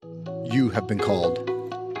You have been called.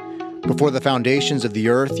 Before the foundations of the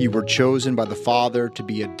earth, you were chosen by the Father to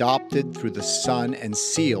be adopted through the Son and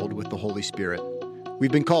sealed with the Holy Spirit.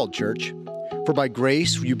 We've been called, church. For by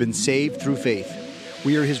grace you've been saved through faith.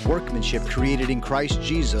 We are his workmanship created in Christ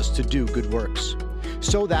Jesus to do good works,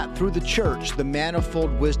 so that through the church the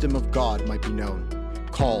manifold wisdom of God might be known.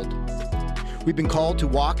 Called. We've been called to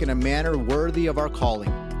walk in a manner worthy of our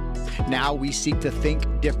calling. Now we seek to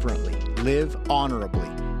think differently, live honorably,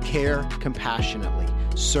 care compassionately,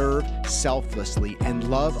 serve selflessly, and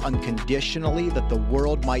love unconditionally, that the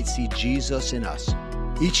world might see Jesus in us.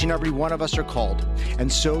 Each and every one of us are called.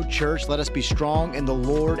 And so, church, let us be strong in the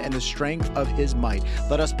Lord and the strength of his might.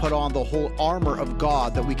 Let us put on the whole armor of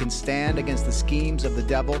God, that we can stand against the schemes of the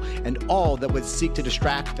devil and all that would seek to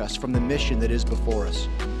distract us from the mission that is before us.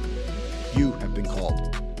 You have been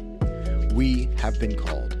called. We have been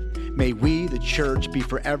called. May we, the church, be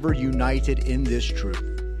forever united in this truth.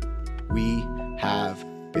 We have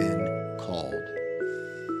been called.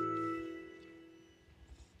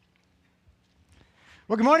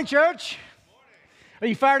 Well, good morning, church. Good morning. Are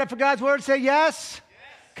you fired up for God's word? Say yes.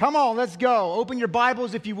 Come on, let's go. Open your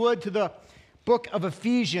Bibles, if you would, to the book of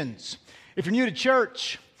Ephesians. If you're new to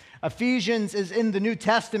church, Ephesians is in the New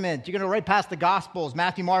Testament. You're going to go right past the Gospels,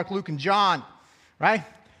 Matthew, Mark, Luke, and John, right?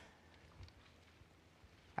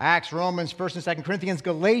 Acts, Romans, 1st and 2nd Corinthians,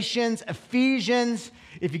 Galatians, Ephesians.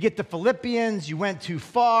 If you get to Philippians, you went too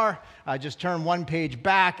far. Just turn one page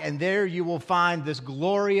back, and there you will find this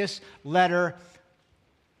glorious letter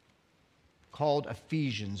called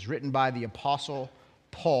Ephesians, written by the Apostle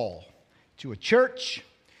Paul to a church,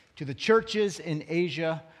 to the churches in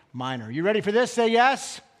Asia Minor. You ready for this? Say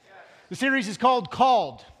yes. The series is called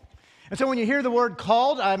Called. And so when you hear the word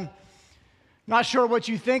called, I'm not sure what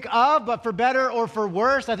you think of, but for better or for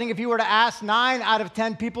worse, I think if you were to ask 9 out of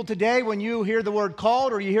 10 people today, when you hear the word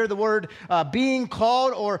called, or you hear the word being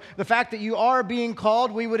called, or the fact that you are being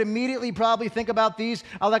called, we would immediately probably think about these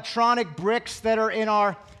electronic bricks that are in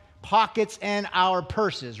our pockets and our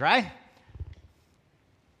purses, right?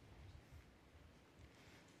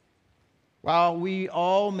 While we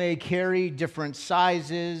all may carry different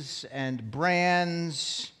sizes and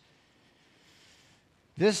brands,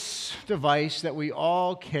 this device that we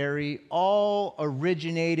all carry all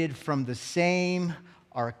originated from the same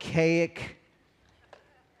archaic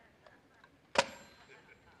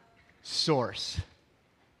source.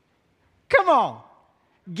 Come on,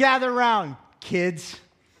 gather around, kids.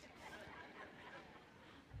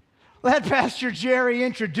 Let Pastor Jerry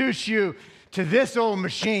introduce you to this old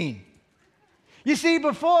machine. You see,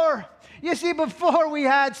 before we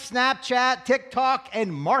had Snapchat, TikTok,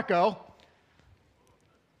 and Marco.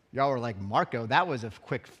 Y'all were like, Marco, that was a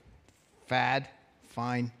quick fad.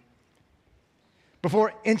 Fine.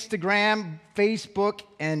 Before Instagram, Facebook,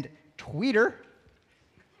 and Twitter.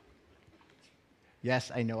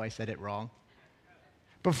 Yes, I know I said it wrong.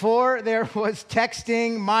 Before there was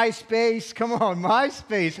texting, MySpace. Come on,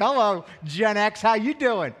 MySpace. Hello, Gen X. How you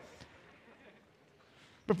doing?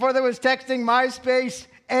 Before there was texting, MySpace,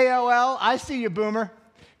 AOL. I see you, boomer.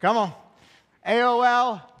 Come on.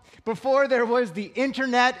 AOL. Before there was the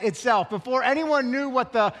internet itself, before anyone knew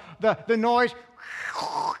what the noise.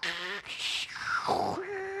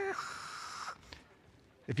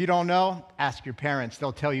 If you don't know, ask your parents.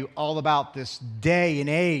 They'll tell you all about this day and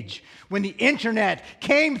age when the internet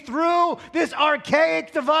came through this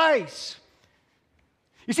archaic device.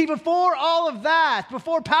 You see, before all of that,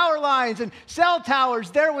 before power lines and cell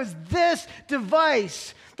towers, there was this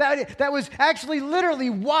device that was actually literally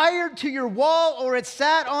wired to your wall, or it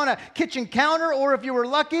sat on a kitchen counter, or if you were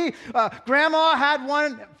lucky, grandma had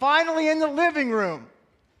one finally in the living room.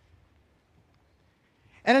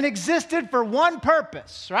 And it existed for one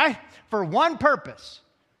purpose, right? For one purpose.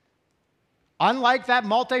 Unlike that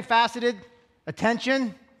multifaceted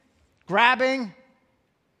attention, grabbing,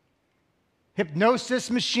 hypnosis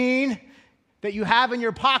machine that you have in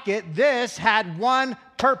your pocket, this had one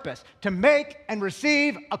purpose: to make and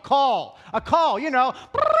receive a call. A call, you know,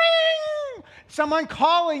 someone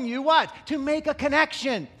calling you what? To make a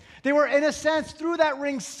connection. They were, in a sense, through that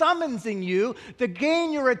ring summoning you to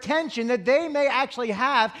gain your attention, that they may actually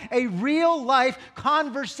have a real-life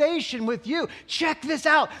conversation with you. Check this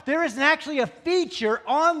out. There is actually a feature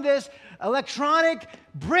on this electronic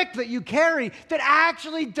brick that you carry that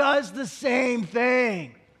actually does the same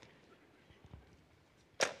thing.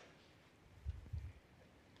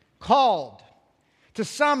 Called, to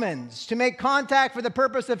summons, to make contact for the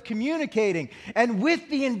purpose of communicating. And with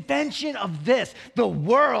the invention of this, the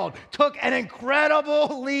world took an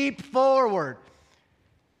incredible leap forward.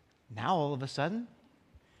 Now, all of a sudden,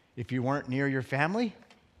 if you weren't near your family,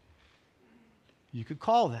 you could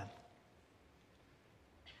call them.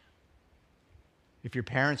 If your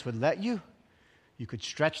parents would let you, you could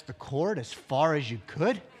stretch the cord as far as you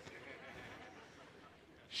could.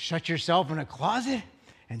 Shut yourself in a closet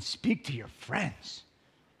and speak to your friends.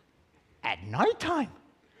 At nighttime,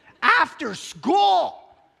 after school.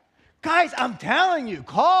 Guys, I'm telling you,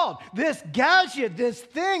 called. This gadget, this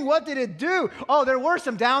thing, what did it do? Oh, there were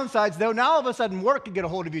some downsides, though. Now all of a sudden, work could get a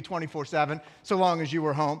hold of you 24/7, so long as you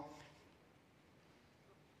were home.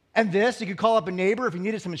 And this, you could call up a neighbor if you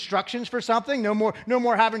needed some instructions for something. No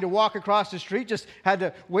more having to walk across the street. Just had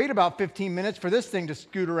to wait about 15 minutes for this thing to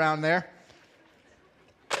scoot around there.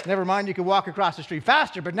 Never mind, you could walk across the street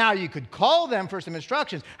faster, but now you could call them for some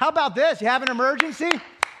instructions. How about this? You have an emergency?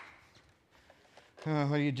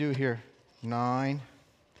 What do you do here? 9.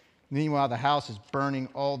 Meanwhile, the house is burning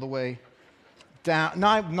all the way down.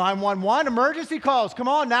 911, emergency calls. Come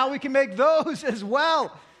on, now we can make those as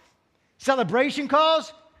well. Celebration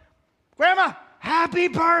calls. Grandma, happy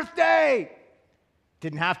birthday.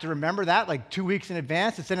 Didn't have to remember that like 2 weeks in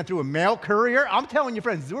advance and send it through a mail courier. I'm telling you,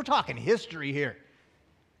 friends, we're talking history here.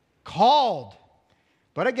 Called.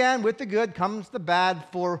 But again, with the good comes the bad,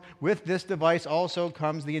 for with this device also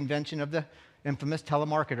comes the invention of the infamous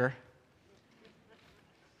telemarketer.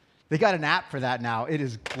 They got an app for that now. It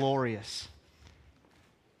is glorious.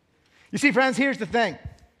 You see, friends, here's the thing.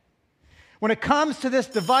 When it comes to this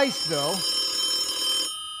device, though,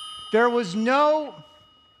 there was no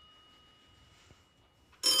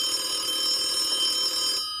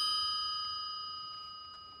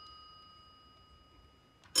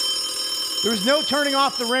turning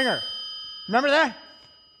off the ringer. Remember that?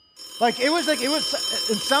 It was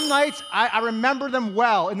in some nights, I remember them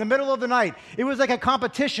well, in the middle of the night. It was like a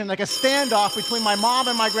competition, like a standoff between my mom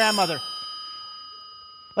and my grandmother.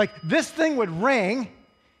 This thing would ring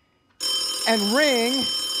and ring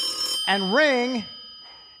and ring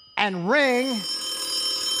and ring.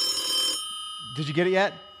 Did you get it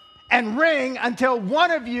yet? And ring until one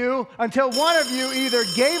of you either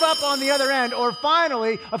gave up on the other end or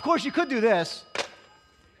finally, of course you could do this.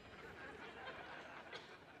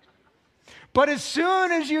 But as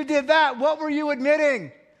soon as you did that, what were you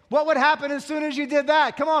admitting? What would happen as soon as you did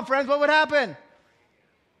that? Come on, friends, what would happen?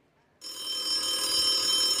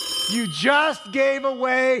 You just gave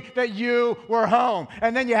away that you were home.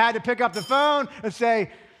 And then you had to pick up the phone and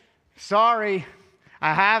say, sorry,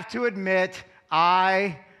 I have to admit,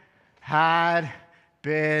 I had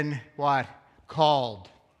been what? Called.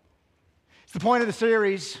 It's the point of the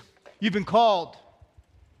series. You've been called.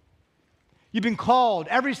 You've been called.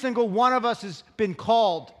 Every single one of us has been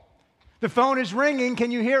called. The phone is ringing.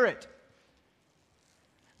 Can you hear it?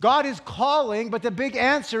 God is calling, but the big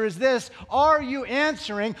answer is this. Are you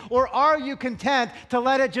answering, or are you content to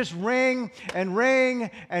let it just ring and ring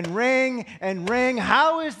and ring and ring?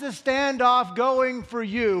 How is the standoff going for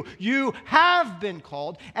you? You have been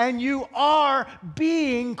called, and you are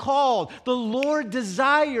being called. The Lord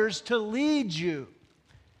desires to lead you.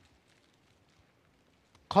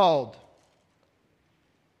 Called.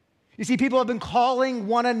 You see, people have been calling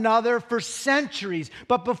one another for centuries.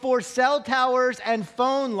 But before cell towers and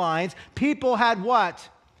phone lines, people had what?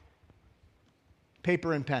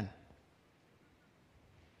 Paper and pen.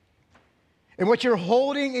 And what you're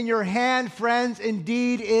holding in your hand, friends,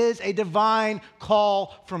 indeed is a divine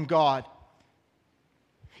call from God.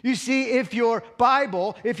 You see, if your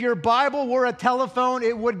Bible were a telephone,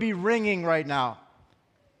 it would be ringing right now.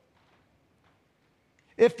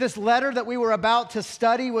 If this letter that we were about to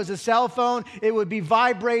study was a cell phone, it would be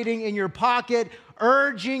vibrating in your pocket,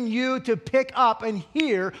 urging you to pick up and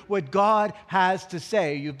hear what God has to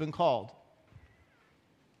say. You've been called.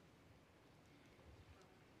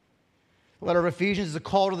 The letter of Ephesians is a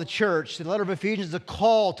call to the church. The letter of Ephesians is a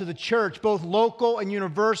call to the church, both local and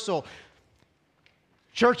universal.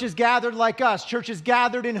 Churches gathered like us, churches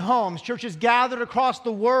gathered in homes, churches gathered across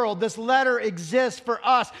the world. This letter exists for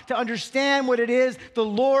us to understand what it is the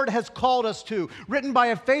Lord has called us to. Written by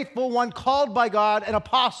a faithful one called by God, an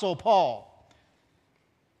apostle, Paul.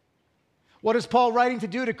 What is Paul writing to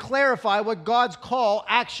do to clarify what God's call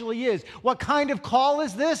actually is? What kind of call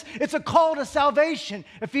is this? It's a call to salvation.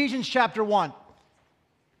 Ephesians chapter 1.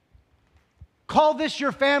 Call this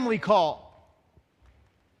your family call.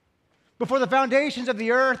 Before the foundations of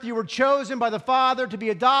the earth, you were chosen by the Father to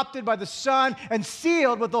be adopted by the Son and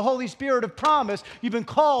sealed with the Holy Spirit of promise. You've been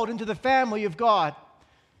called into the family of God.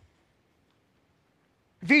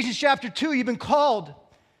 Ephesians chapter 2, you've been called.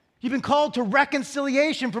 You've been called to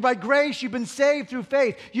reconciliation, for by grace you've been saved through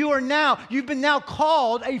faith. You've been now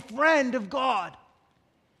called a friend of God.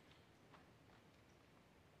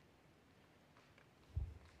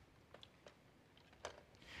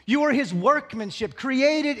 You are his workmanship,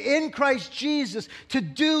 created in Christ Jesus to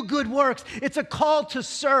do good works. It's a call to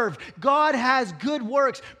serve. God has good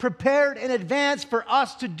works prepared in advance for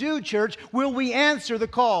us to do, church. Will we answer the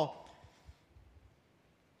call?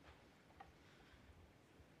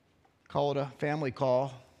 Call it a family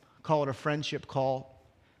call. Call it a friendship call.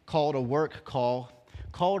 Call it a work call.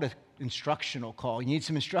 Call it an instructional call. You need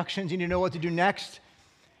some instructions? You need to know what to do next?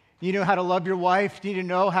 You need to know how to love your wife? Do you need to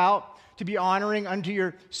know how to be honoring unto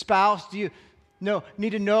your spouse? Do you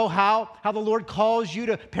need to know how the Lord calls you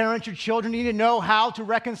to parent your children? Do you need to know how to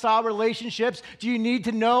reconcile relationships? Do you need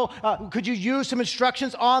to know, could you use some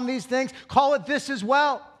instructions on these things? Call it this as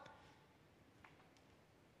well.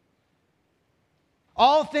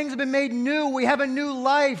 All things have been made new. We have a new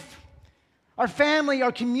life. Our family,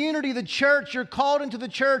 our community, the church, you're called into the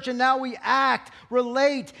church, and now we act,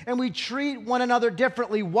 relate, and we treat one another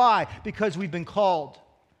differently. Why? Because we've been called.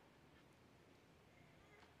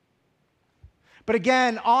 But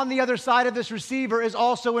again, on the other side of this receiver is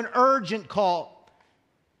also an urgent call.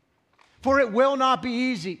 For it will not be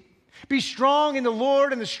easy. Be strong in the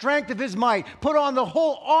Lord and the strength of his might. Put on the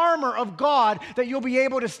whole armor of God that you'll be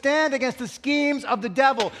able to stand against the schemes of the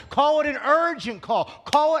devil. Call it an urgent call.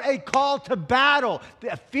 Call it a call to battle.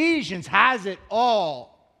 The Ephesians has it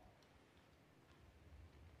all.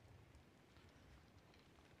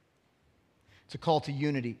 It's a call to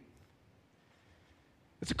unity.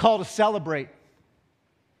 It's a call to celebrate.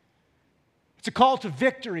 It's a call to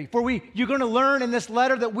victory. You're going to learn in this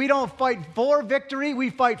letter that we don't fight for victory,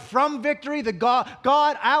 we fight from victory.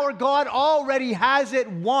 Our God already has it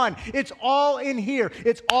won. It's all in here.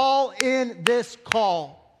 It's all in this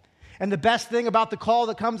call. And the best thing about the call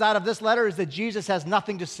that comes out of this letter is that Jesus has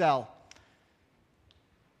nothing to sell.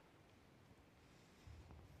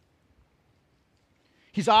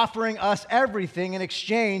 He's offering us everything in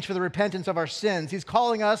exchange for the repentance of our sins. He's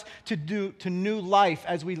calling us to new life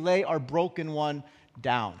as we lay our broken one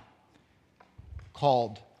down.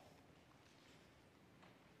 Called.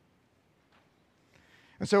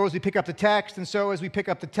 And so as we pick up the text,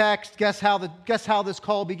 guess how this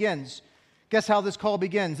call begins? Guess how this call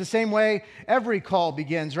begins? The same way every call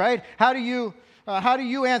begins, right? How do you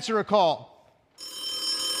answer a call?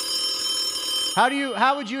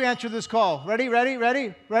 How would you answer this call? Ready?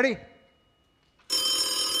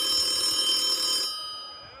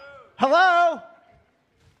 Hello?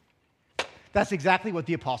 That's exactly what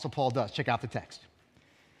the Apostle Paul does. Check out the text.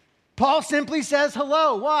 Paul simply says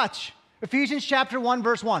hello. Watch. Ephesians chapter 1,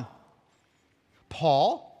 verse 1.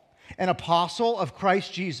 Paul, an apostle of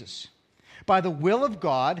Christ Jesus, by the will of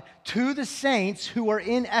God, to the saints who are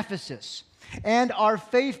in Ephesus and are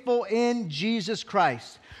faithful in Jesus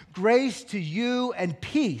Christ. Grace to you and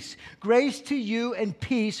peace. Grace to you and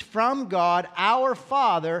peace from God, our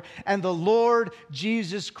Father, and the Lord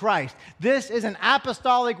Jesus Christ. This is an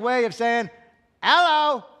apostolic way of saying,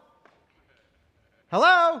 hello.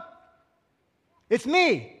 Hello. It's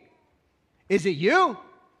me. Is it you?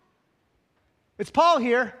 It's Paul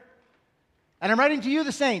here, and I'm writing to you,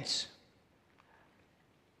 the saints.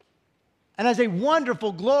 And as a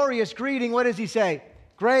wonderful, glorious greeting, what does he say?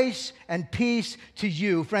 Grace and peace to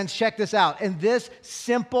you. Friends, check this out. In this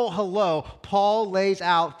simple hello, Paul lays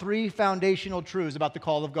out three foundational truths about the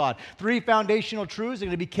call of God. Three foundational truths that are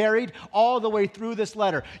going to be carried all the way through this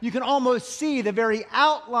letter. You can almost see the very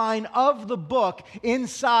outline of the book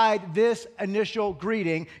inside this initial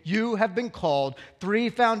greeting. You have been called. Three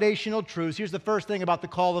foundational truths. Here's the first thing about the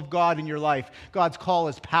call of God in your life. God's call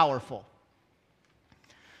is powerful.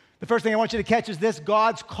 The first thing I want you to catch is this: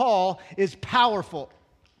 God's call is powerful.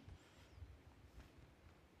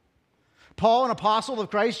 Paul, an apostle of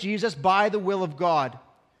Christ Jesus, by the will of God.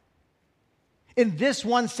 In this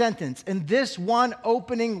one sentence, in this one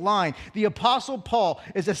opening line, the apostle Paul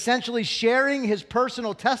is essentially sharing his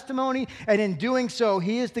personal testimony, and in doing so,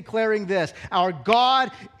 he is declaring this: our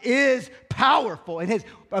God is powerful, and his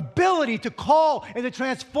ability to call and to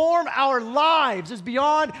transform our lives is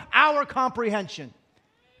beyond our comprehension.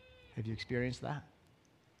 Have you experienced that?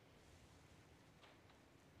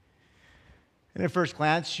 And at first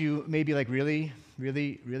glance, you may be like, really,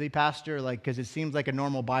 Pastor? Because it seems like a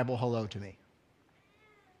normal Bible hello to me.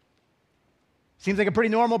 Seems like a pretty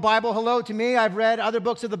normal Bible hello to me. I've read other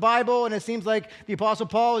books of the Bible, and it seems like the Apostle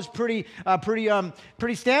Paul is pretty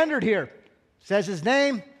standard here. Says his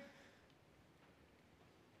name,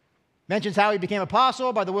 mentions how he became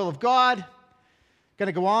apostle by the will of God. Going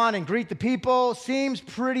to go on and greet the people. Seems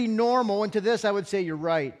pretty normal. And to this, I would say you're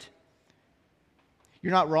right.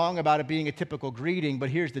 You're not wrong about it being a typical greeting, but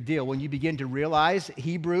here's the deal. When you begin to realize when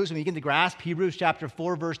you begin to grasp Hebrews chapter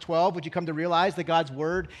 4, verse 12, would you come to realize that God's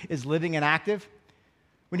word is living and active?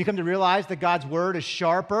 When you come to realize that God's word is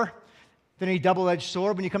sharper than any double-edged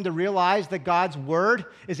sword, when you come to realize that God's word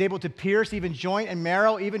is able to pierce even joint and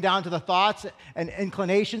marrow, even down to the thoughts and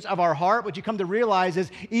inclinations of our heart, what you come to realize is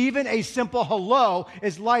even a simple hello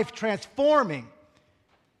is life transforming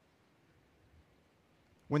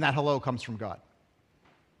when that hello comes from God.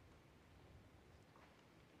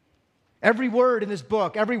 Every word in this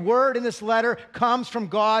book, every word in this letter comes from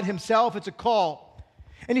God himself. It's a call.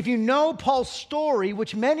 And if you know Paul's story,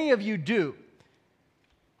 which many of you do,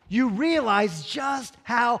 you realize just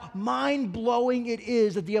how mind-blowing it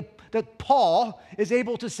is that Paul is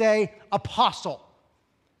able to say apostle.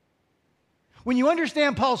 When you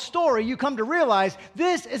understand Paul's story, you come to realize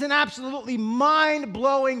this is an absolutely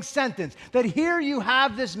mind-blowing sentence. That here you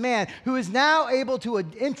have this man who is now able to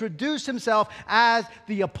introduce himself as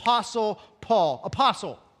the Apostle Paul.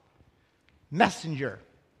 Apostle, messenger,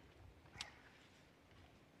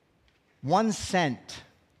 one sent.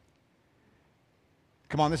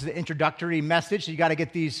 Come on, this is an introductory message, so you got to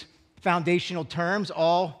get these foundational terms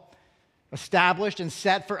all established and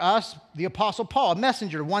set for us. The Apostle Paul, a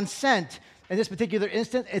messenger, one sent. In this particular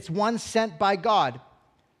instance, it's one sent by God.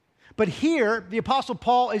 But here, the Apostle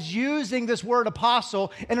Paul is using this word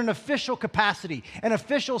apostle in an official capacity, an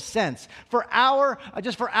official sense.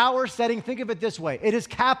 Just for our setting, think of it this way. It is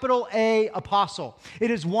capital A, apostle. It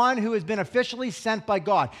is one who has been officially sent by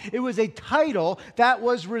God. It was a title that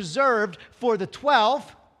was reserved for the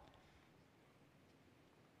 12,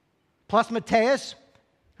 plus Matthias,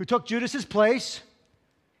 who took Judas's place.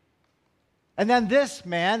 And then this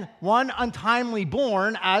man, one untimely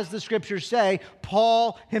born, as the scriptures say,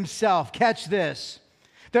 Paul himself. Catch this.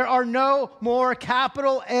 There are no more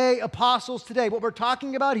capital A apostles today. What we're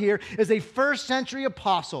talking about here is a first century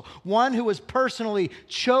apostle, one who was personally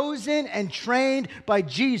chosen and trained by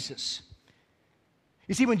Jesus.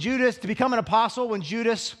 You see, to become an apostle, when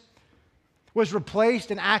Judas was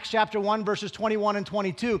replaced in Acts chapter 1, verses 21 and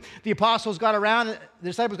 22. The disciples got around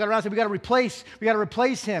and said, we got to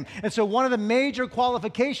replace him. And so one of the major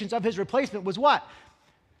qualifications of his replacement was what?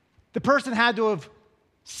 The person had to have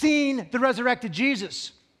seen the resurrected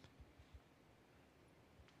Jesus.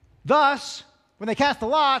 Thus, when they cast the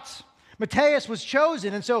lots, Matthias was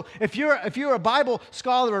chosen. And so if you're a Bible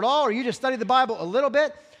scholar at all, or you just study the Bible a little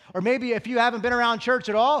bit, or maybe if you haven't been around church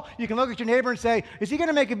at all, you can look at your neighbor and say, is he going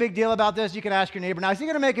to make a big deal about this? You can ask your neighbor now, is he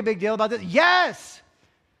going to make a big deal about this? Yes!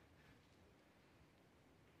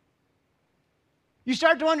 You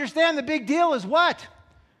start to understand the big deal is what?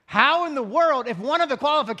 How in the world, if one of the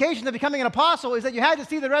qualifications of becoming an apostle is that you had to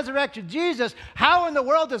see the resurrected Jesus, how in the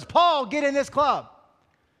world does Paul get in this club?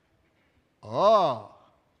 Oh.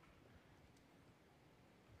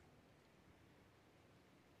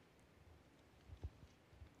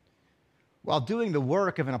 While doing the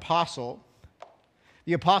work of an apostle,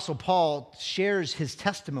 the Apostle Paul shares his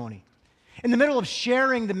testimony. In the middle of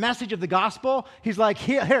sharing the message of the gospel, he's like,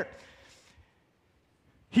 here.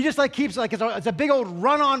 He just keeps it's a big old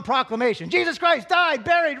run-on proclamation. Jesus Christ died,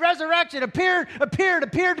 buried, resurrected, appeared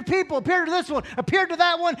to people, appeared to this one, appeared to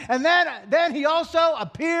that one, and then he also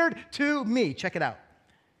appeared to me. Check it out.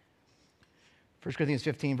 1 Corinthians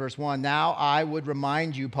 15, verse 1. Now I would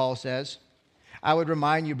remind you, Paul says, I would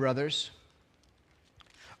remind you, brothers,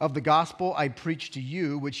 of the gospel I preached to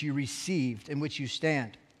you, which you received, in which you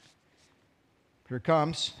stand. Here it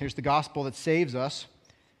comes. Here's the gospel that saves us,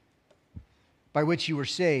 by which you were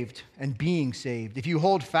saved and being saved. If you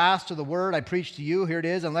hold fast to the word I preached to you, here it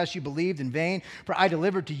is, unless you believed in vain. For I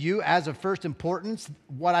delivered to you as of first importance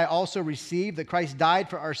what I also received, that Christ died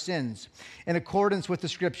for our sins in accordance with the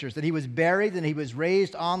Scriptures, that he was buried and he was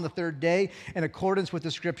raised on the third day in accordance with the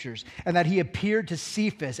Scriptures, and that he appeared to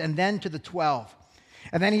Cephas and then to the 12.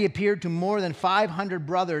 And then he appeared to more than 500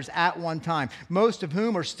 brothers at one time, most of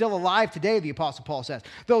whom are still alive today, the Apostle Paul says,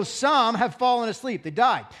 though some have fallen asleep. They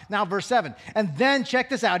died. Now, verse 7. And then, check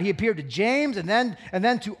this out, he appeared to James and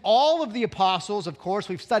then to all of the apostles. Of course,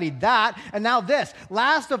 we've studied that. And now this.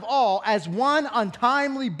 Last of all, as one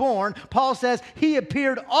untimely born, Paul says, he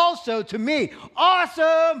appeared also to me.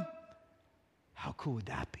 Awesome! How cool would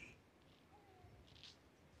that be?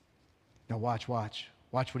 Now watch. Watch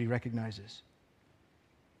what he recognizes.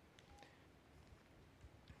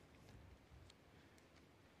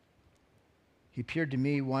 He appeared to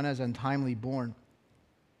me, one as untimely born.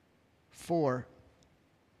 For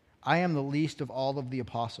I am the least of all of the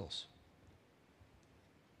apostles.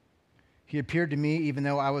 He appeared to me even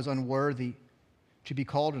though I was unworthy to be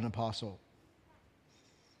called an apostle.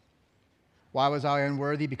 Why was I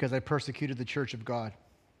unworthy? Because I persecuted the church of God.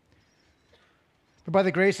 But by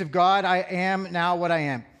the grace of God, I am now what I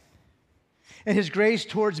am. And his grace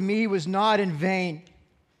towards me was not in vain.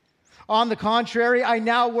 On the contrary, I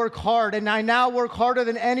now work hard, and I now work harder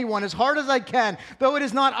than anyone, as hard as I can, though it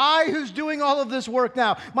is not I who's doing all of this work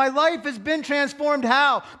now. My life has been transformed.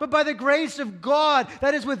 How? But by the grace of God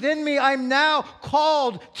that is within me, I'm now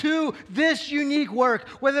called to this unique work,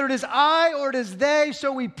 whether it is I or it is they.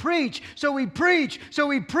 So we preach, so we preach, so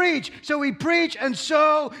we preach, so we preach, and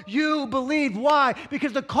so you believe. Why?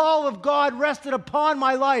 Because the call of God rested upon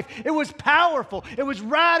my life. It was powerful. It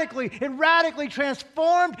radically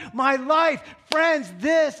transformed my life. Friends,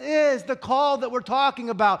 this is the call that we're talking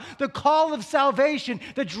about. The call of salvation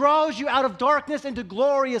that draws you out of darkness into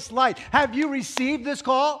glorious light. Have you received this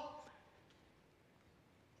call?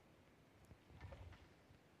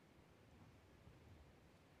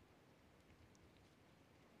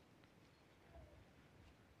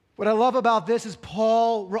 What I love about this is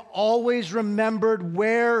Paul always remembered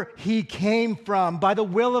where he came from. By the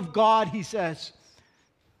will of God, he says.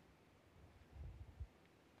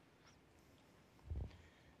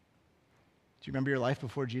 Do you remember your life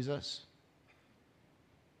before Jesus?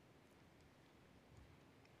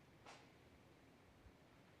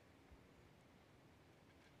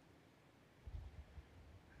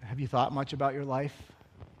 Have you thought much about your life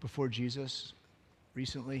before Jesus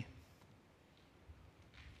recently?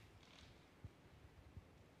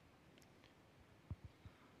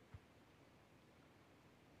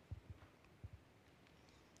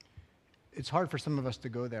 It's hard for some of us to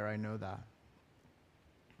go there, I know that.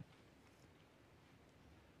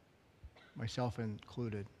 Myself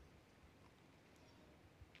included.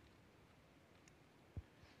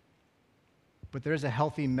 But there is a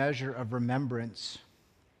healthy measure of remembrance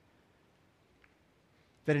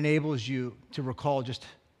that enables you to recall just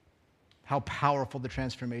how powerful the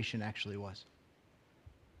transformation actually was.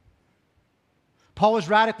 Paul was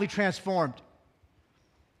radically transformed.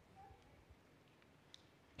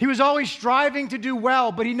 He was always striving to do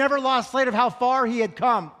well, but he never lost sight of how far he had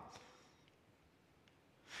come.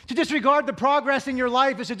 To disregard the progress in your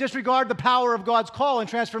life is to disregard the power of God's call and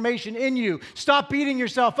transformation in you. Stop beating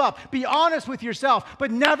yourself up. Be honest with yourself, but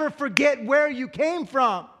never forget where you came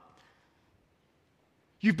from.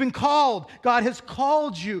 You've been called. God has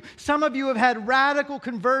called you. Some of you have had radical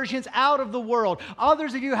conversions out of the world.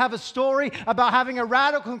 Others of you have a story about having a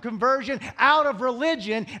radical conversion out of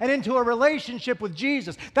religion and into a relationship with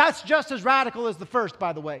Jesus. That's just as radical as the first,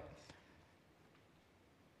 by the way.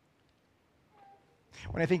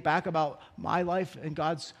 When I think back about my life and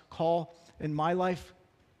God's call in my life,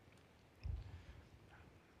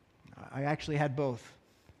 I actually had both.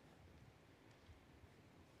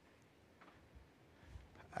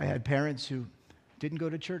 I had parents who didn't go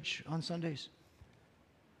to church on Sundays.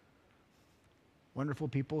 Wonderful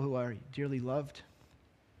people who I dearly loved.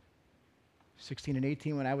 16 and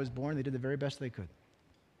 18 when I was born, they did the very best they could.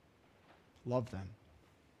 Loved them.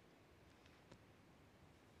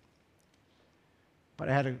 But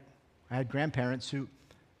I had grandparents who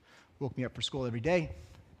woke me up for school every day,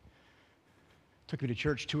 took me to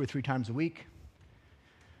church 2 or 3 times a week.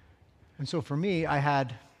 And so for me, I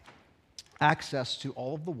had access to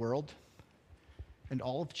all of the world and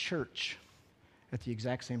all of church at the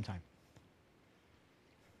exact same time.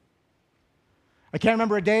 I can't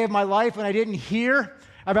remember a day of my life when I didn't hear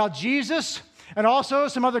about Jesus and also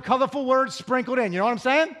some other colorful words sprinkled in. You know what I'm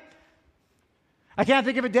saying? I can't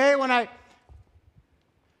think of a day when I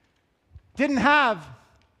didn't have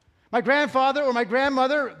my grandfather or my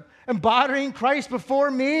grandmother embodying Christ before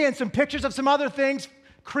me and some pictures of some other things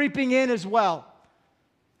creeping in as well.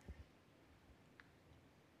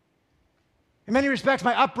 In many respects,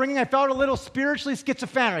 my upbringing, I felt a little spiritually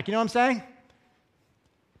schizophrenic. You know what I'm saying?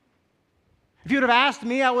 If you would have asked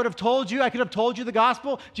me, I could have told you the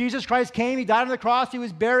gospel. Jesus Christ came, he died on the cross, he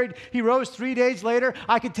was buried, he rose 3 days later.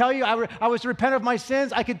 I could tell you I was to repent of my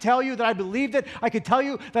sins. I could tell you that I believed it. I could tell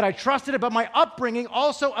you that I trusted it. But my upbringing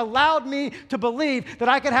also allowed me to believe that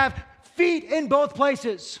I could have feet in both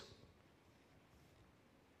places.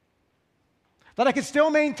 That I could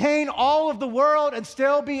still maintain all of the world and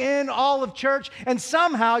still be in all of church. And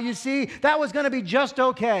somehow, you see, that was going to be just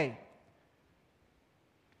okay.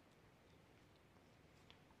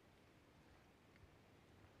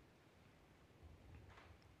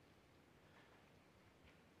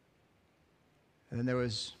 And then there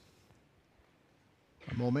was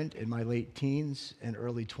a moment in my late teens and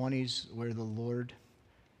early 20s where the Lord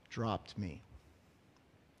dropped me.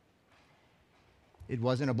 It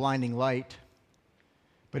wasn't a blinding light,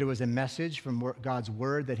 but it was a message from God's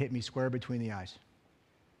word that hit me square between the eyes.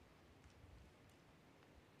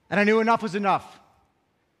 And I knew enough was enough.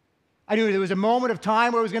 I knew there was a moment of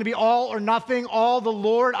time where it was going to be all or nothing, all the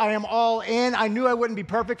Lord. I am all in. I knew I wouldn't be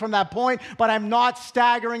perfect from that point, but I'm not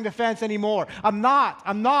staggering the fence anymore. I'm not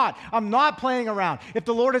playing around. If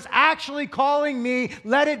the Lord is actually calling me,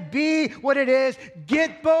 let it be what it is.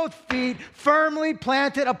 Get both feet firmly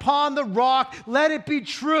planted upon the rock. Let it be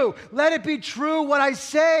true. Let it be true. What I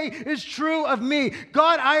say is true of me.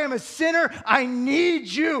 God, I am a sinner. I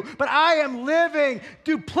need you, but I am living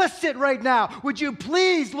duplicit right now. Would you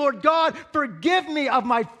please, Lord God, forgive me of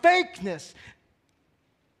my fakeness.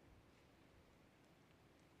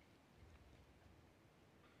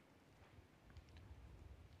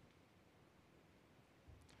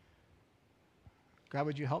 God,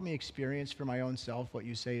 would you help me experience for my own self what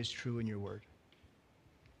you say is true in your word?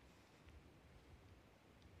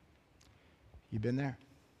 You been there?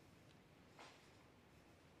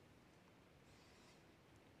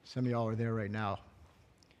 Some of y'all are there right now.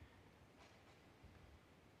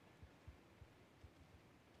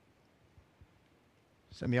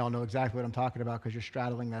 Some of y'all know exactly what I'm talking about because you're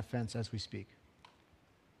straddling that fence as we speak.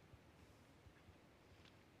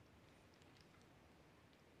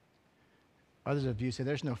 Others of you say,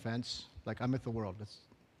 there's no fence. Like, I'm with the world.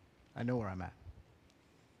 I know where I'm at.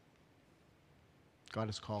 God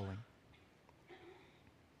is calling.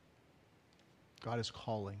 God is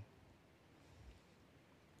calling.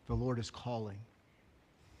 The Lord is calling.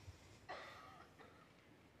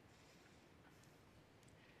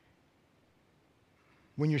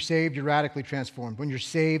 When you're saved, you're radically transformed. When you're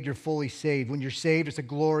saved, you're fully saved. When you're saved, it's a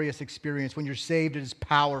glorious experience. When you're saved, it is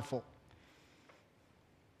powerful.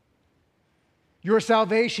 Your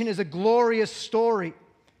salvation is a glorious story.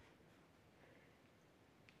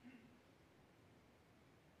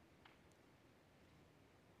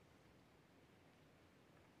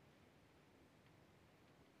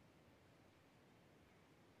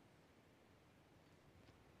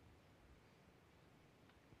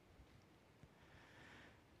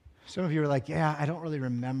 Some of you are like, yeah, I don't really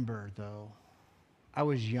remember, though. I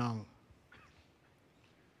was young.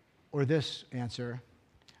 Or this answer,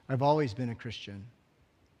 I've always been a Christian.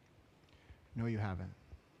 No, you haven't.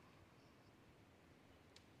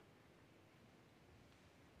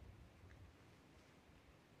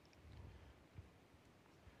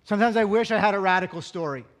 Sometimes I wish I had a radical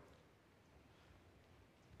story.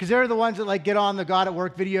 Because they're the ones that like get on the God at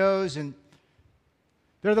Work videos, and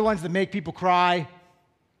they're the ones that make people cry.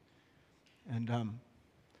 And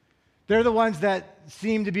they're the ones that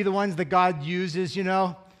seem to be the ones that God uses, you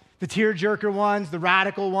know, the tearjerker ones, the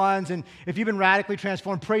radical ones. And if you've been radically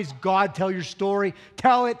transformed, praise God, tell your story.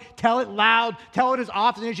 Tell it loud. Tell it as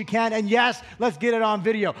often as you can. And yes, let's get it on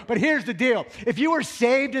video. But here's the deal. If you were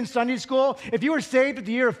saved in Sunday school, if you were saved at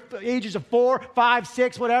the ages of 4, 5,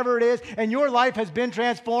 6, whatever it is, and your life has been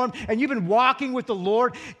transformed, and you've been walking with the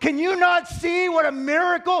Lord, can you not see what a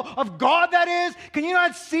miracle of God that is? Can you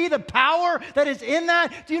not see the power that is in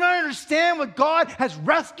that? Do you not understand what God has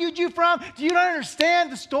rescued you from? Do you not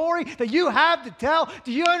understand the story that you have to tell?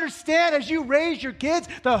 Do you understand as you raise your kids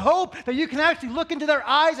the hope that you can actually look into their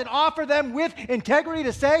eyes and offer them with integrity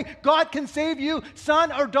to say, God can save you,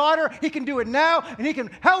 son or daughter. He can do it now, and He can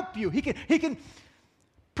help you. He can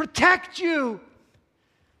protect you.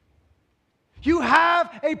 You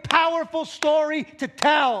have a powerful story to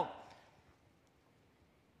tell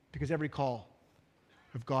because every call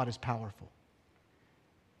of God is powerful.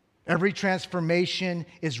 Every transformation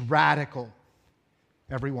is radical.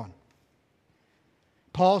 Everyone.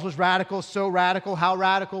 Paul's was radical, so radical. How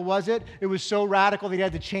radical was it? It was so radical that he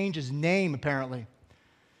had to change his name, apparently.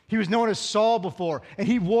 He was known as Saul before, and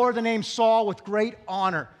he wore the name Saul with great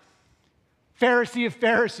honor. Pharisee of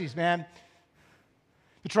Pharisees, man.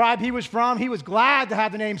 The tribe he was from, he was glad to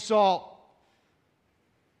have the name Saul.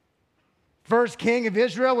 First king of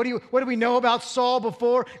Israel. What do we know about Saul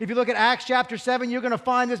before? If you look at Acts chapter 7, you're going to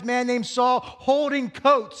find this man named Saul holding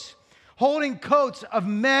coats of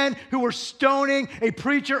men who were stoning a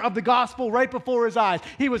preacher of the gospel right before his eyes.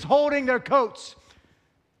 He was holding their coats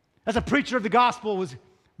as a preacher of the gospel was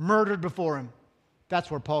murdered before him.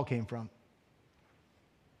 That's where Paul came from.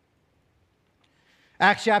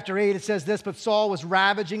 Acts chapter 8, it says this, but Saul was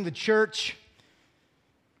ravaging the church.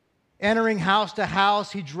 Entering house to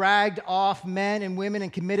house, he dragged off men and women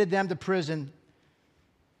and committed them to prison.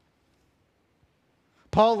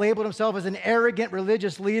 Paul labeled himself as an arrogant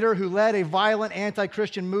religious leader who led a violent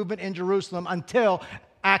anti-Christian movement in Jerusalem until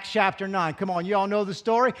Acts chapter 9. Come on, you all know the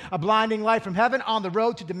story. A blinding light from heaven on the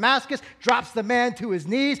road to Damascus drops the man to his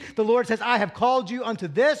knees. The Lord says, I have called you unto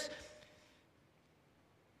this.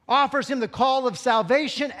 offers him the call of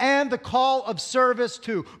salvation and the call of service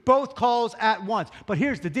too. Both calls at once. But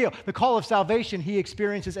here's the deal. The call of salvation he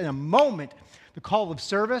experiences in a moment. The call of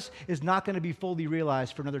service is not going to be fully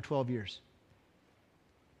realized for another 12 years.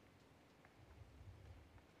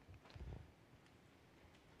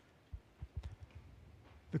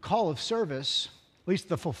 The call of service, at least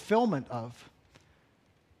the fulfillment of,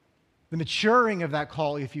 the maturing of that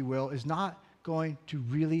call, if you will, is not going to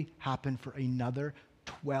really happen for another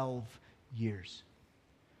 12 years.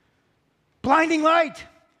 Blinding light.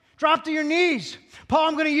 Drop to your knees. Paul,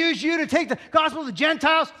 I'm going to use you to take the gospel to the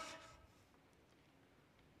Gentiles.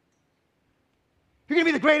 You're going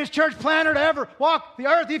to be the greatest church planter to ever walk the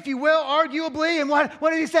earth, if you will, arguably. And what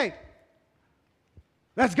did he say?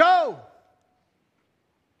 Let's go.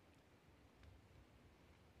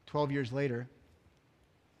 12 years later,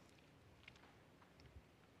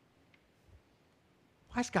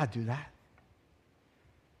 why does God do that?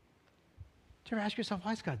 Do you ever ask yourself,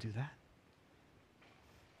 why does God do that?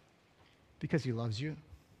 Because he loves you.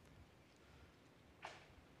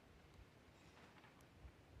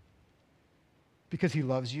 Because he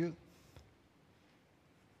loves you.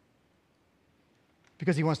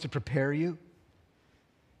 Because he wants to prepare you.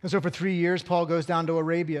 And so for 3 years, Paul goes down to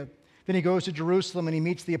Arabia. Then he goes to Jerusalem and he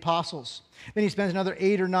meets the apostles. Then he spends another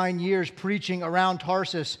 8 or 9 years preaching around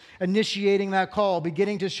Tarsus, initiating that call,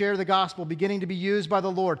 beginning to share the gospel, beginning to be used by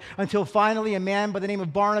the Lord, until finally a man by the name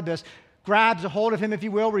of Barnabas grabs a hold of him, if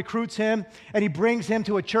you will, recruits him, and he brings him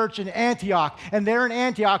to a church in Antioch. And they're in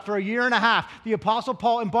Antioch for a year and a half. The apostle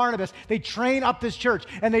Paul and Barnabas, they train up this church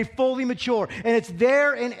and they fully mature. And it's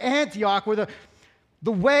there in Antioch where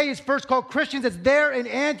the way is first called Christians. It's there in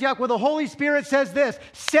Antioch where the Holy Spirit says this: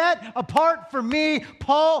 set apart for me,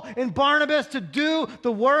 Paul and Barnabas, to do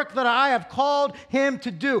the work that I have called him to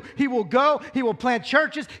do. He will go, he will plant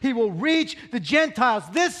churches, he will reach the Gentiles.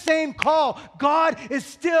 This same call, God is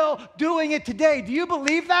still doing it today. Do you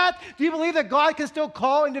believe that? Do you believe that God can still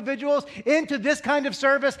call individuals into this kind of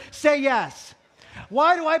service? Say yes.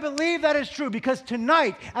 Why do I believe that is true? Because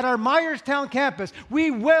tonight at our Myerstown campus, we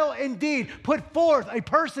will indeed put forth a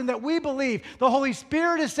person that we believe the Holy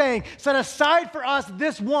Spirit is saying, set aside for us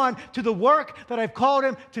this one to the work that I've called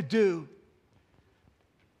him to do.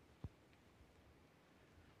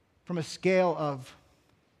 From a scale of,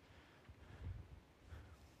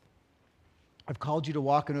 I've called you to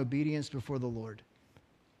walk in obedience before the Lord.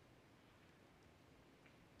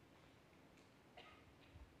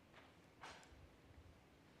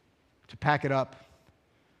 To pack it up,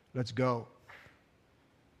 let's go.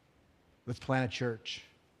 Let's plant a church.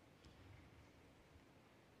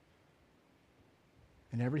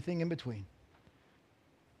 And everything in between,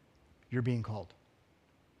 you're being called.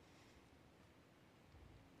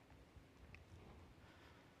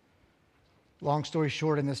 Long story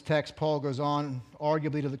short, in this text, Paul goes on,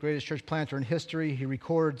 arguably to the greatest church planter in history. He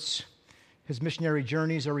records his missionary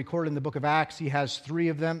journeys are recorded in the book of Acts. He has 3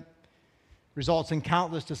 of them. Results in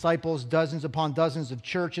countless disciples, dozens upon dozens of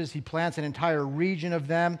churches. He plants an entire region of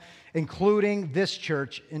them, including this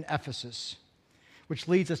church in Ephesus, which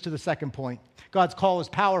leads us to the second point. God's call is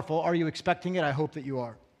powerful. Are you expecting it? I hope that you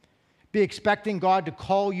are. Be expecting God to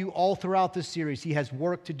call you all throughout this series. He has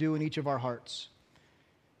work to do in each of our hearts.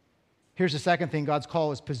 Here's the second thing. God's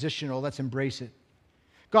call is positional. Let's embrace it.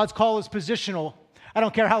 God's call is positional. I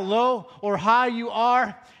don't care how low or high you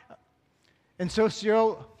are in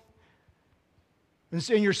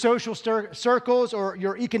your social circles or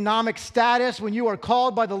your economic status. When you are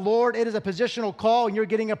called by the Lord, it is a positional call and you're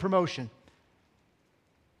getting a promotion.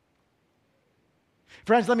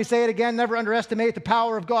 Friends, let me say it again. Never underestimate the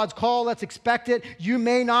power of God's call. Let's expect it. You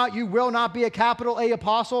will not be a capital A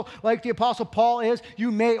apostle like the apostle Paul is.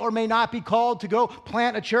 You may or may not be called to go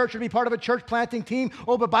plant a church or be part of a church planting team.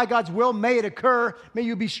 Oh, but by God's will, may it occur. May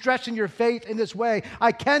you be stretching your faith in this way.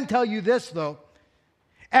 I can tell you this, though.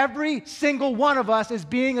 Every single one of us is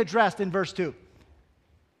being addressed in verse 2.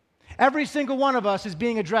 Every single one of us is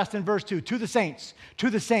being addressed in verse 2. To the saints, to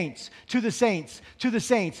the saints, to the saints, to the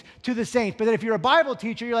saints, to the saints. But then if you're a Bible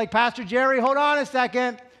teacher, you're like, Pastor Jerry, hold on a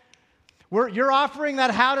second. You're offering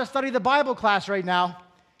that how to study the Bible class right now.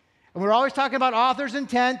 And we're always talking about author's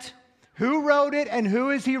intent, who wrote it, and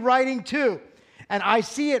who is he writing to. And I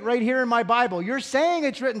see it right here in my Bible. You're saying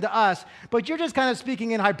it's written to us, but you're just kind of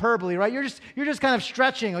speaking in hyperbole, right? You're just kind of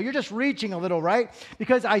stretching, or you're just reaching a little, right?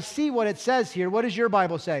 Because I see what it says here. What does your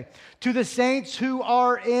Bible say? To the saints who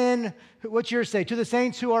are in, what's yours say? To the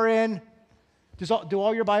saints who are in, do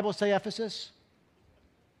all your Bibles say Ephesus?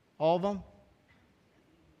 All of them?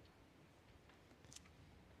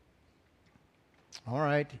 All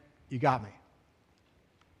right, you got me.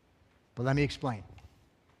 But let me explain.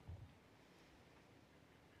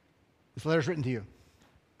 This letter is written to you.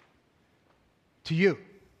 To you.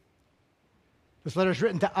 This letter is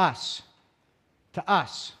written to us. To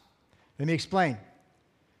us. Let me explain.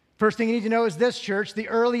 First thing you need to know is this, church. The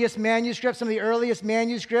earliest manuscripts, some of the earliest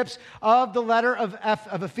manuscripts of the letter of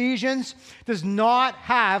Ephesians does not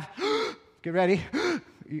have, get ready,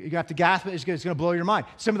 you're going to have to gasp, it's going to blow your mind.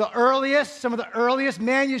 Some of the earliest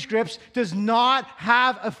manuscripts does not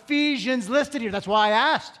have Ephesians listed here. That's why I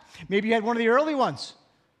asked. Maybe you had one of the early ones.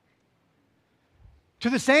 To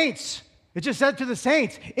the saints. It just said to the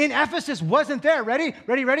saints. In Ephesus wasn't there. Ready?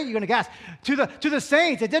 You're going to gasp. To the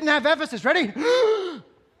saints. It didn't have Ephesus. Ready?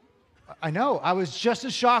 I know. I was just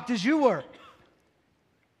as shocked as you were.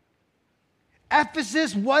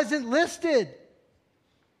 Ephesus wasn't listed.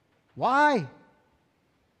 Why?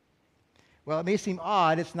 Well, it may seem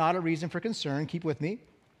odd. It's not a reason for concern. Keep with me.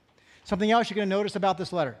 Something else you're going to notice about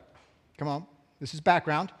this letter. Come on. This is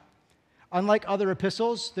background. Unlike other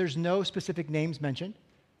epistles, there's no specific names mentioned.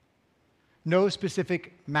 No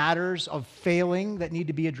specific matters of failing that need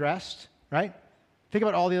to be addressed, right? Think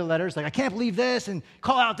about all the other letters, like, I can't believe this, and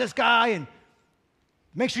call out this guy, and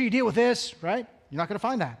make sure you deal with this, right? You're not going to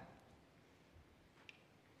find that.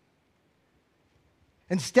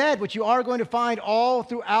 Instead, what you are going to find all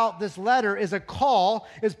throughout this letter is Paul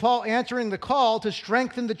answering the call to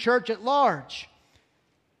strengthen the church at large.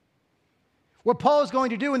 What Paul is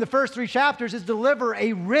going to do in the first 3 chapters is deliver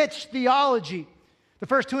a rich theology. The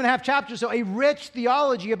first 2.5 chapters, so a rich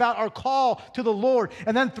theology about our call to the Lord.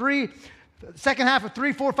 And then second half of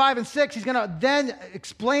 3, 4, 5, and 6, he's going to then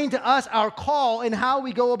explain to us our call and how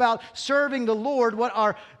we go about serving the Lord, what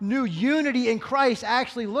our new unity in Christ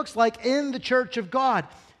actually looks like in the church of God.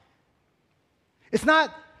 It's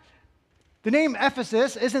not, the name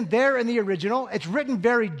Ephesus isn't there in the original. It's written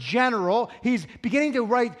very general. He's beginning to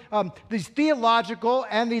write these theological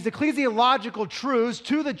and these ecclesiological truths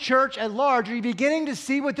to the church at large. Are you beginning to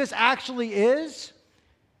see what this actually is?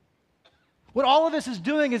 What all of this is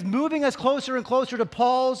doing is moving us closer and closer to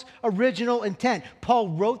Paul's original intent. Paul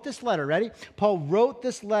wrote this letter, ready? Paul wrote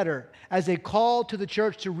this letter as a call to the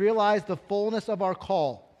church to realize the fullness of our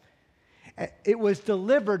call. It was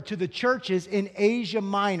delivered to the churches in Asia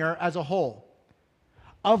Minor as a whole,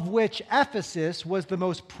 of which Ephesus was the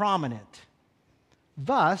most prominent.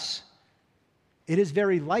 Thus, it is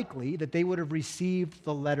very likely that they would have received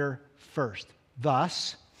the letter first.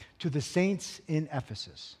 Thus, to the saints in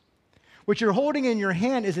Ephesus. What you're holding in your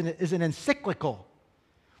hand is an encyclical.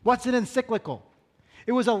 What's an encyclical?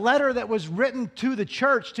 It was a letter that was written to the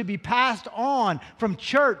church to be passed on from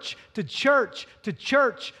church to church to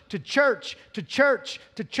church to church to church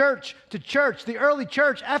to church to church. The early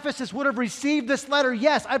church, Ephesus, would have received this letter.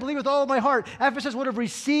 Yes, I believe with all of my heart, Ephesus would have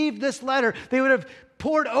received this letter. They would have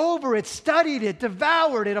pored over it, studied it,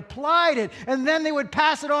 devoured it, applied it, and then they would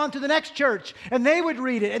pass it on to the next church, and they would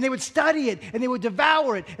read it, and they would study it, and they would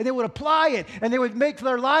devour it, and they would apply it, and they would make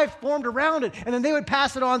their life formed around it, and then they would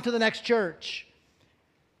pass it on to the next church.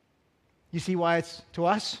 You see why it's to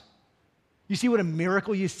us? You see what a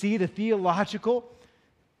miracle you see, the theological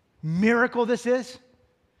miracle this is?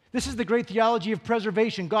 This is the great theology of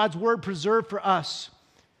preservation, God's word preserved for us.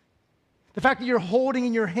 The fact that you're holding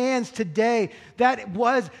in your hands today,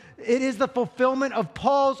 it is the fulfillment of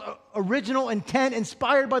Paul's original intent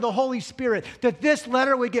inspired by the Holy Spirit, that this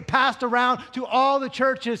letter would get passed around to all the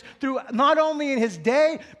churches through not only in his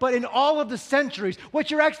day, but in all of the centuries.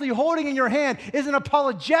 What you're actually holding in your hand is an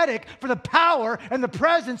apologetic for the power and the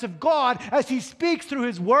presence of God as he speaks through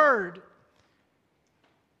his word.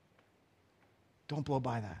 Don't blow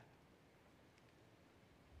by that.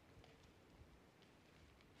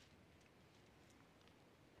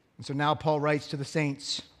 And so now Paul writes to the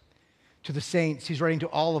saints. To the saints. He's writing to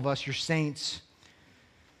all of us, your saints.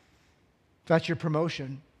 That's your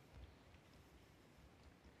promotion.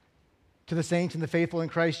 To the saints and the faithful in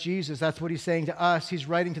Christ Jesus. That's what he's saying to us. He's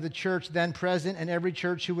writing to the church then present and every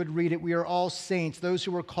church who would read it. We are all saints. Those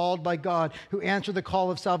who were called by God, who answered the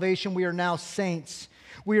call of salvation, we are now saints.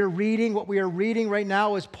 What we are reading right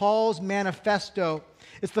now is Paul's manifesto.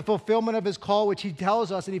 It's the fulfillment of his call, which he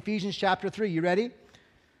tells us in Ephesians chapter 3. You ready?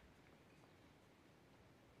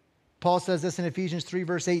 Paul says this in Ephesians 3,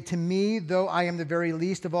 verse 8, to me, though I am the very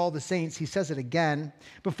least of all the saints, he says it again.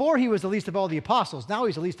 Before he was the least of all the apostles, now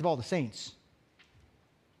he's the least of all the saints.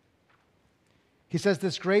 He says,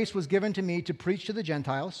 this grace was given to me to preach to the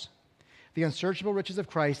Gentiles the unsearchable riches of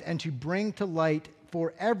Christ and to bring to light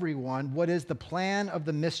for everyone what is the plan of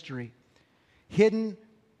the mystery, hidden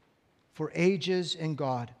for ages in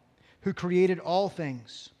God, who created all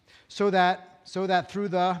things, so that through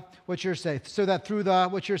the church,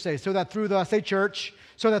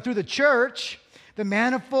 so that through the church, The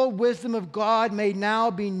manifold wisdom of God may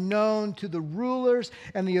now be known to the rulers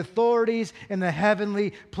and the authorities in the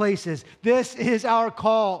heavenly places. This is our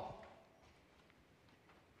call.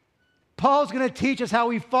 Paul's going to teach us how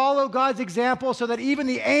we follow God's example so that even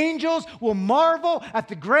the angels will marvel at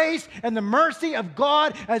the grace and the mercy of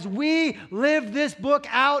God as we live this book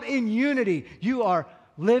out in unity. You are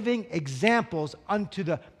living examples unto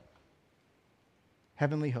the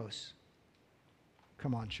heavenly hosts.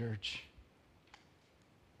 Come on, church.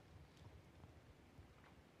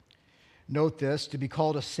 Note this, to be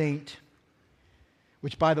called a saint,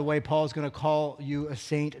 which, by the way, Paul is going to call you a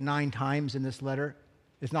saint 9 times in this letter.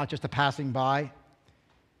 It's not just a passing by.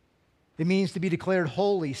 It means to be declared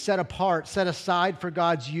holy, set apart, set aside for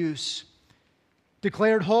God's use.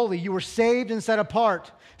 Declared holy. You were saved and set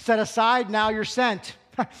apart. Set aside, now you're sent.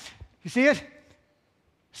 You see it?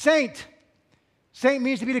 Saint. Saint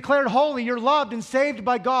means to be declared holy. You're loved and saved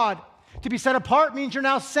by God. To be set apart means you're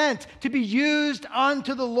now sent to be used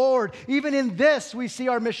unto the Lord. Even in this, we see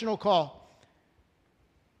our missional call.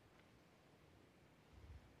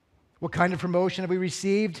 What kind of promotion have we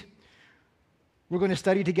received? We're going to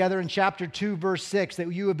study together in chapter 2, verse 6,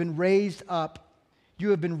 that you have been raised up. You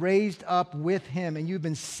have been raised up with him, and you've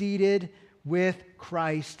been seated with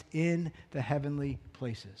Christ in the heavenly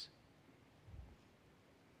places.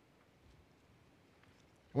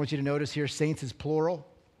 I want you to notice here, saints is plural.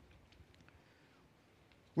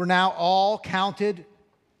 We're now all counted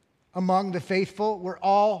among the faithful. We're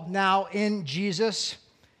all now in Jesus.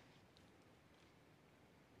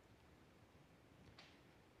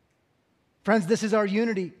 Friends, this is our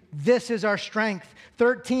unity. This is our strength.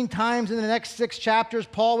 13 times in the next 6 chapters,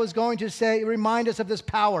 Paul is going to remind us of this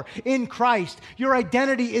power. In Christ. Your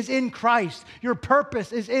identity is in Christ. Your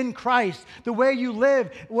purpose is in Christ. The way you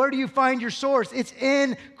live, where do you find your source? It's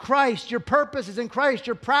in Christ. Your purpose is in Christ.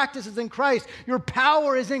 Your practice is in Christ. Your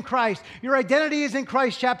power is in Christ. Your identity is in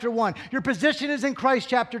Christ, chapter 1. Your position is in Christ,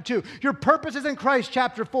 chapter 2. Your purpose is in Christ,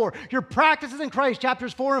 chapter 4. Your practice is in Christ,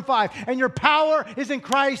 chapters 4 and 5. And your power is in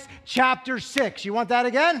Christ, chapter 6. You want that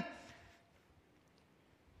again?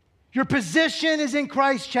 Your position is in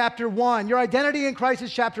Christ, chapter 1. Your identity in Christ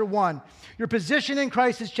is chapter 1. Your position in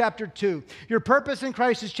Christ is chapter 2. Your purpose in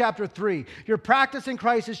Christ is chapter 3. Your practice in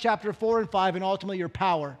Christ is chapter 4 and 5. And ultimately, your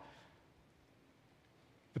power,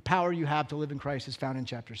 the power you have to live in Christ, is found in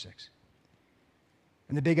chapter 6.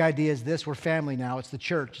 And the big idea is this: we're family now. It's the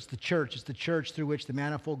church. It's the church. It's the church through which the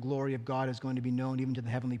manifold glory of God is going to be known even to the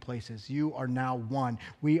heavenly places. You are now one.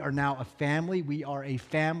 We are now a family. We are a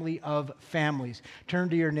family of families. Turn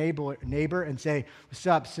to your neighbor and say, "What's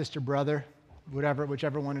up, sister, brother?"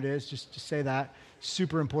 Whichever one it is. Just say that.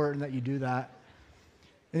 Super important that you do that.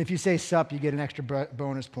 And if you say "sup," you get an extra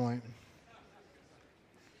bonus point.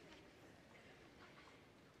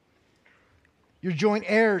 You're joint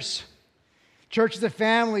heirs. Church is a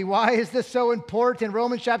family. Why is this so important?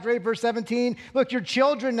 Romans chapter 8, verse 17. Look, you're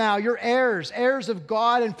children now. You're heirs, heirs of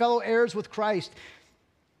God and fellow heirs with Christ.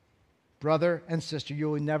 Brother and sister, you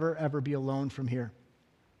will never, ever be alone from here.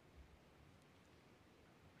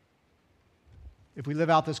 If we live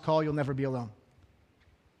out this call, you'll never be alone.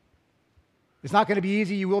 It's not going to be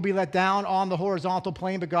easy. You will be let down on the horizontal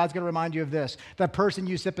plane, but God's going to remind you of this. That person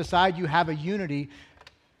you sit beside, you have a unity.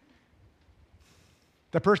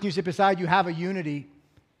 The person you sit beside, you have a unity.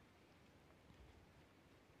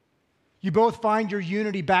 You both find your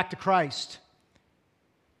unity back to Christ.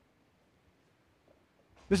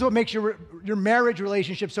 This is what makes your marriage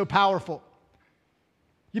relationship so powerful.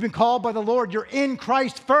 You've been called by the Lord. You're in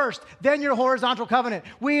Christ first, then your horizontal covenant.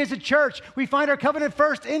 We as a church, we find our covenant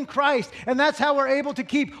first in Christ, and that's how we're able to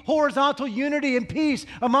keep horizontal unity and peace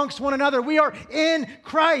amongst one another. We are in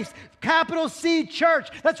Christ. Capital C church.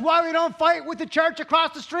 That's why we don't fight with the church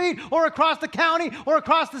across the street or across the county or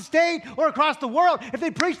across the state or across the world. If they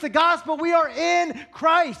preach the gospel, we are in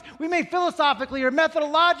Christ. We may philosophically or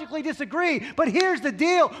methodologically disagree, but here's the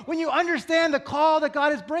deal. When you understand the call that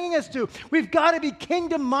God is bringing us to, we've got to be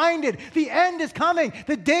kingdom-minded. The end is coming.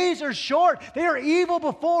 The days are short. They are evil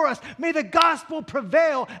before us. May the gospel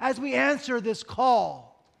prevail as we answer this call.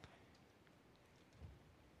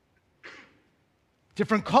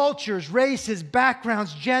 Different cultures, races,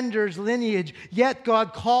 backgrounds, genders, lineage, yet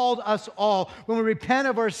God called us all. When we repent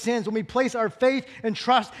of our sins, when we place our faith and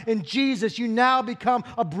trust in Jesus, you now become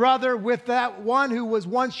a brother with that one who was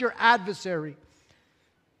once your adversary.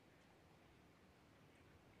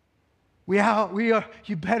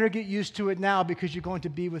 You better get used to it now because you're going to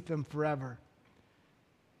be with them forever.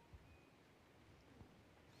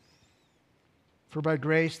 For by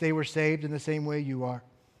grace they were saved in the same way you are.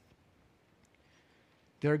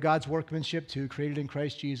 They're God's workmanship too, created in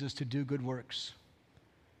Christ Jesus to do good works,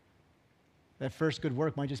 That first good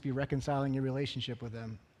work might just be reconciling your relationship with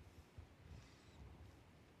them.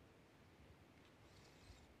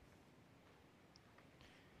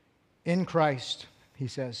 In Christ, he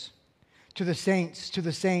says, to the saints, to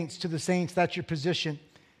the saints, to the saints, that's your position.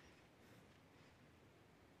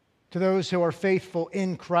 To those who are faithful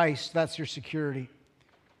in Christ, that's your security.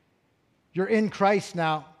 You're in Christ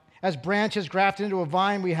now. As branches grafted into a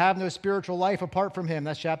vine, we have no spiritual life apart from him.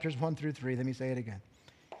 That's chapters 1 through 3. Let me say it again.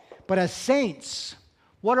 But as saints,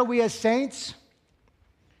 what are we as saints?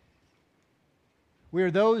 We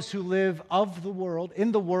are those who live of the world,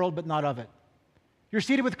 in the world, but not of it. You're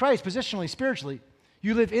seated with Christ positionally, spiritually.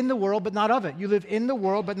 You live in the world, but not of it. You live in the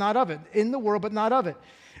world, but not of it. In the world, but not of it.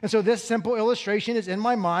 And so this simple illustration is in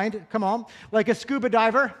my mind, come on, like a scuba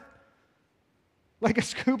diver. Like a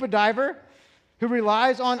scuba diver who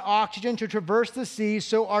relies on oxygen to traverse the sea,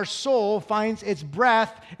 so our soul finds its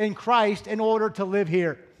breath in Christ in order to live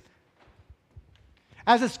here.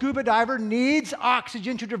 As a scuba diver needs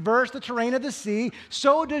oxygen to traverse the terrain of the sea,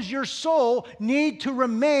 so does your soul need to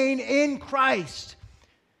remain in Christ.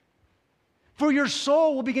 For your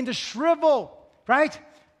soul will begin to shrivel, right?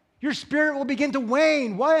 Your spirit will begin to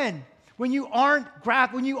wane. When? When you aren't,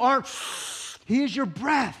 he is your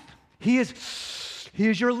breath. He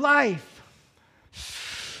is your life.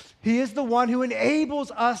 He is the one who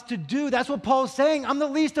enables us to do. That's what Paul's saying. I'm the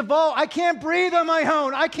least of all. I can't breathe on my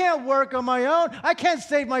own. I can't work on my own. I can't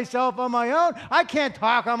save myself on my own. I can't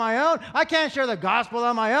talk on my own. I can't share the gospel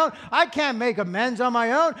on my own. I can't make amends on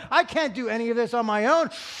my own. I can't do any of this on my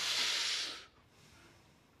own.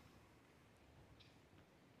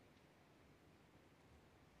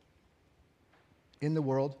 In the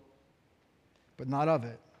world, but not of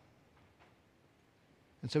it.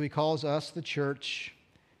 And so he calls us, the church,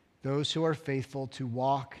 those who are faithful, to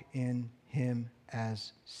walk in him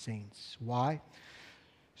as saints. Why?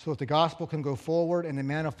 So that the gospel can go forward and the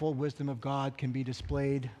manifold wisdom of God can be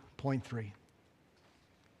displayed. Point 3.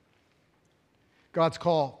 God's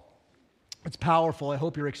call. It's powerful. I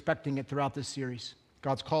hope you're expecting it throughout this series.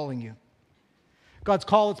 God's calling you. God's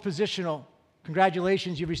call, it's positional.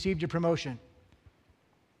 Congratulations, you've received your promotion.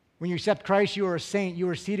 When you accept Christ, you are a saint. You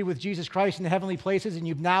are seated with Jesus Christ in the heavenly places, and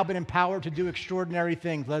you've now been empowered to do extraordinary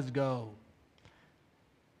things. Let's go.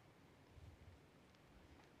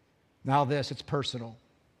 Now this, it's personal.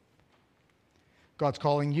 God's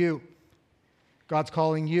calling you. God's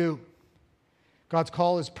calling you. God's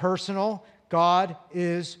call is personal. God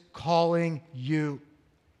is calling you.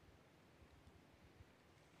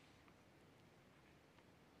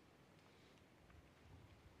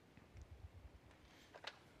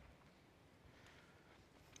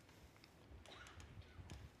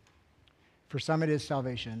 For some, it is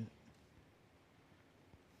salvation.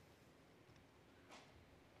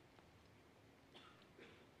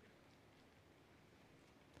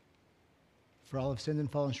 For all have sinned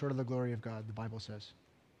and fallen short of the glory of God, the Bible says.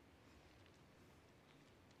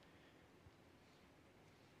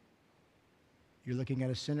 You're looking at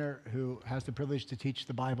a sinner who has the privilege to teach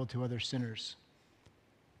the Bible to other sinners.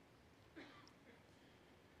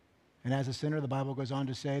 And as a sinner, the Bible goes on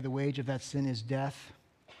to say, the wage of that sin is death.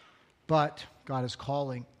 But God is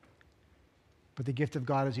calling. But the gift of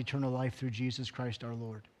God is eternal life through Jesus Christ our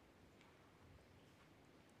Lord.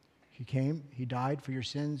 He came, he died for your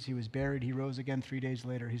sins, he was buried, he rose again 3 days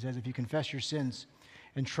later. He says, if you confess your sins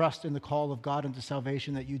and trust in the call of God unto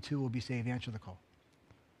salvation, that you too will be saved. Answer the call.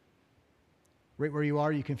 Right where you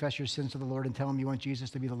are, you confess your sins to the Lord and tell him you want Jesus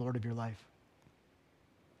to be the Lord of your life.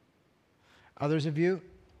 Others of you,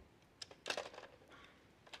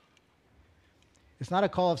 it's not a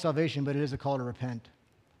call of salvation, but it is a call to repent.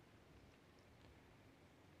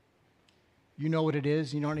 You know what it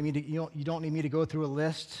is. You don't need me to go through a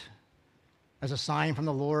list as a sign from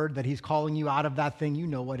the Lord that he's calling you out of that thing. You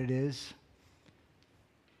know what it is.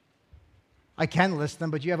 I can list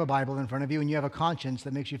them, but you have a Bible in front of you and you have a conscience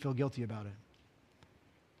that makes you feel guilty about it.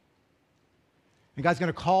 And God's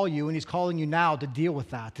going to call you, and he's calling you now to deal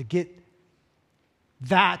with that, to get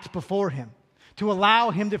that before him, to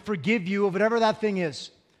allow him to forgive you of whatever that thing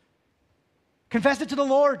is. Confess it to the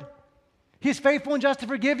Lord. He's faithful and just to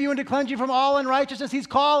forgive you and to cleanse you from all unrighteousness. He's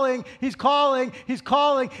calling, he's calling, he's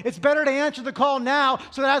calling. It's better to answer the call now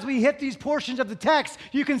so that as we hit these portions of the text,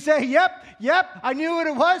 you can say, yep, I knew what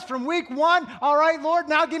it was from week 1. All right, Lord,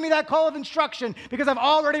 now give me that call of instruction because I've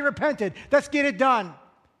already repented. Let's get it done.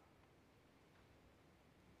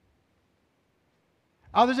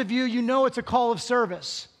 Others of you, you know it's a call of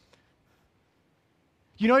service.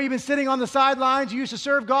 You know, you've been sitting on the sidelines. You used to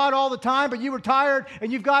serve God all the time, but you were tired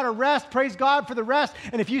and you've got to rest. Praise God for the rest.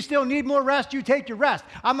 And if you still need more rest, you take your rest.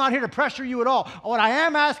 I'm not here to pressure you at all. What I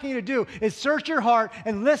am asking you to do is search your heart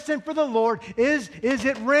and listen for the Lord. Is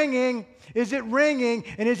it ringing? Is it ringing?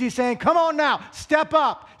 And is he saying, come on now, step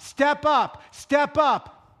up, step up, step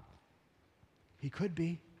up? He could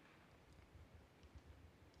be.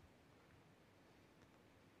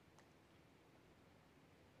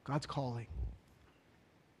 God's calling.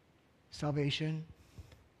 Salvation,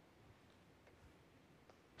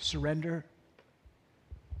 surrender,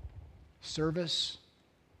 service.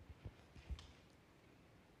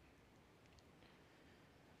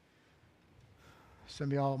 Some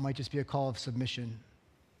of y'all might just be a call of submission.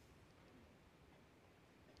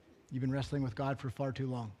 You've been wrestling with God for far too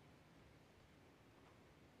long.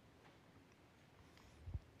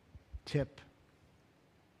 Tip: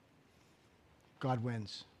 God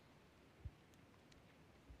wins.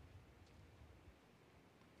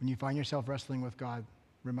 When you find yourself wrestling with God,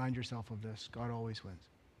 remind yourself of this: God always wins.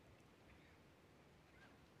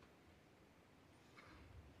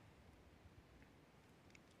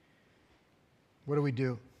 What do we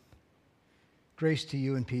do? Grace to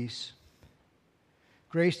you and peace.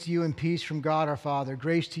 Grace to you and peace from God our Father.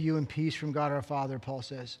 Grace to you and peace from God our Father, Paul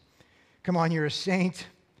says. Come on, you're a saint.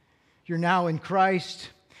 You're now in Christ.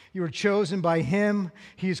 You were chosen by Him.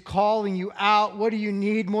 He is calling you out. What do you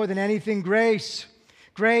need more than anything? Grace.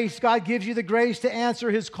 Grace. God gives you the grace to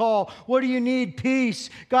answer His call. What do you need? Peace.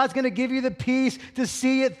 God's going to give you the peace to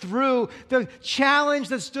see it through. The challenge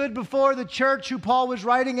that stood before the church who Paul was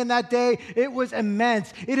writing in that day, it was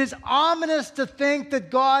immense. It is ominous to think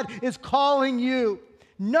that God is calling you,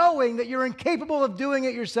 knowing that you're incapable of doing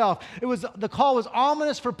it yourself. The call was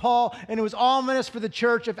ominous for Paul, and it was ominous for the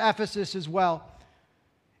church of Ephesus as well.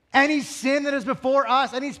 Any sin that is before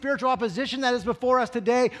us, any spiritual opposition that is before us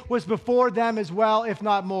today was before them as well, if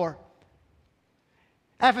not more.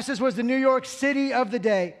 Ephesus was the New York City of the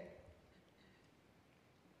day,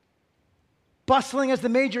 bustling as the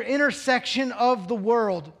major intersection of the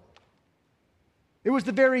world. It was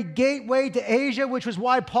the very gateway to Asia, which was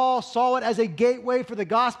why Paul saw it as a gateway for the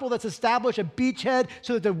gospel that's established, a beachhead,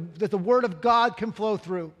 so that the word of God can flow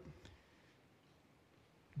through.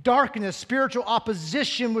 Darkness, spiritual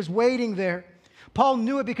opposition was waiting there. Paul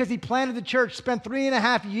knew it because he planted the church, spent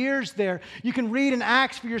 3.5 years there. You can read in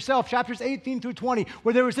Acts for yourself, chapters 18 through 20,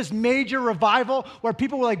 where there was this major revival where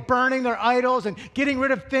people were like burning their idols and getting rid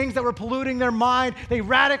of things that were polluting their mind. They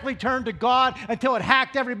radically turned to God until it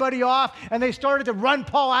hacked everybody off, and they started to run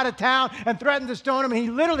Paul out of town and threatened to stone him, and he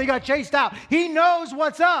literally got chased out. He knows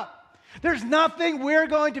what's up. There's nothing we're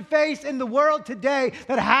going to face in the world today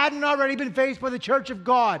that hadn't already been faced by the church of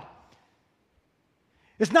God.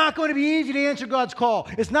 It's not going to be easy to answer God's call.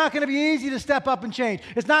 It's not going to be easy to step up and change.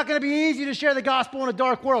 It's not going to be easy to share the gospel in a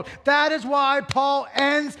dark world. That is why Paul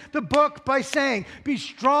ends the book by saying, be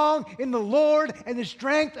strong in the Lord and the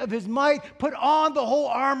strength of His might. Put on the whole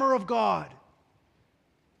armor of God,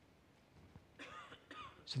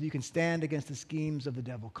 so that you can stand against the schemes of the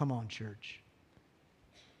devil. Come on, church.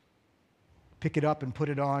 Pick it up and put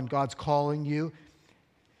it on. God's calling you.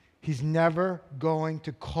 He's never going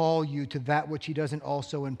to call you to that which He doesn't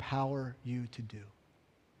also empower you to do.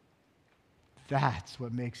 That's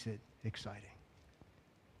what makes it exciting.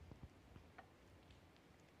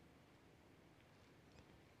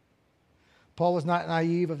 Paul was not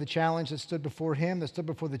naive of the challenge that stood before him, that stood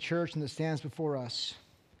before the church, and that stands before us.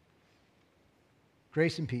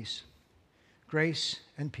 Grace and peace. Grace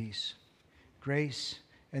and peace. Grace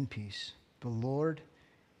and peace. The Lord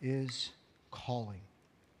is calling.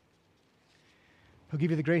 He'll give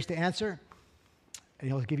you the grace to answer, and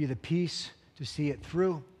He'll give you the peace to see it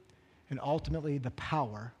through, and ultimately the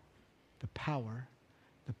power of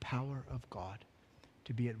God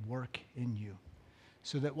to be at work in you.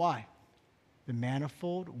 So that why? The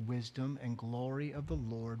manifold wisdom and glory of the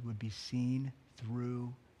Lord would be seen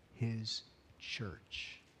through His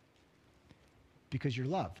church. Because you're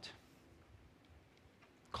loved,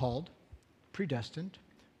 called, predestined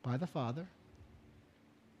by the Father,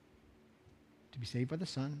 to be saved by the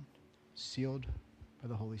Son, sealed by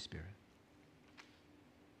the Holy Spirit.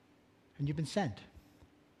 And you've been sent.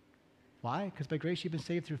 Why? Because by grace you've been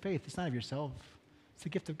saved through faith. It's not of yourself. It's the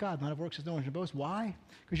gift of God, not of works, as no one should boast. Why?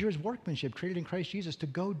 Because you're His workmanship, created in Christ Jesus to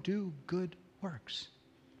go do good works.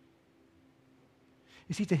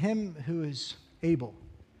 You see, to Him who is able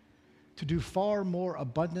to do far more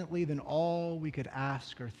abundantly than all we could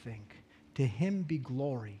ask or think, to Him be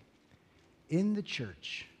glory in the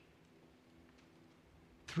church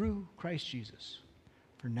through Christ Jesus,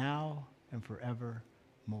 for now and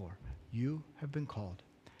forevermore. You have been called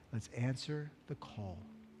Let's answer the call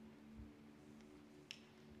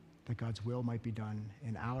that God's will might be done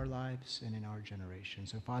in our lives and in our generation.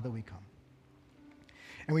 So, Father, we come.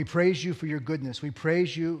 And we praise you for your goodness. We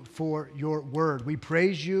praise you for your word. We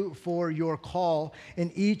praise you for your call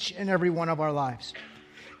in each and every one of our lives.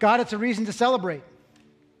 God, it's a reason to celebrate.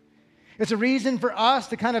 It's a reason for us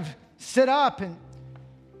to kind of sit up and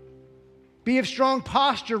be of strong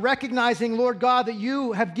posture, recognizing, Lord God, that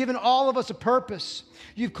you have given all of us a purpose.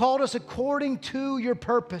 You've called us according to your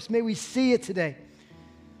purpose. May we see it today.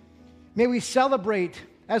 May we celebrate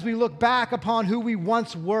as we look back upon who we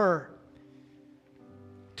once were,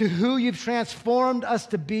 to who you've transformed us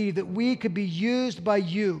to be, that we could be used by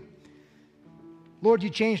you. Lord, you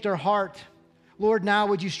changed our heart. Lord, now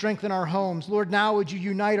would you strengthen our homes? Lord, now would you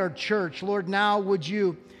unite our church? Lord, now would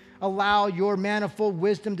you allow your manifold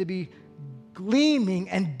wisdom to be gleaming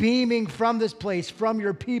and beaming from this place, from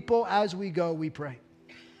your people as we go, we pray.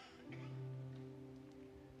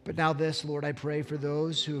 But now this, Lord, I pray for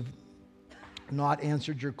those who have not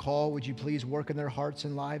answered your call. Would you please work in their hearts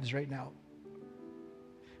and lives right now?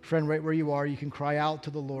 Friend, right where you are, you can cry out to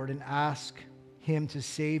the Lord and ask him to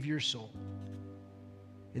save your soul.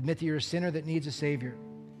 Admit that you're a sinner that needs a Savior.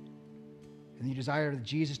 And you desire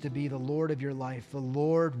Jesus to be the Lord of your life. The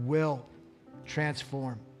Lord will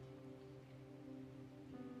transform.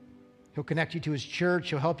 He'll connect you to his church.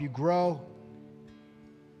 He'll help you grow.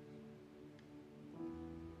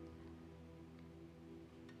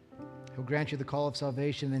 He'll grant you the call of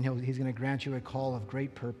salvation, then he's going to grant you a call of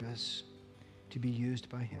great purpose to be used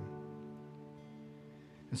by him.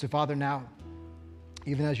 And so, Father, now,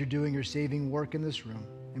 even as you're doing your saving work in this room,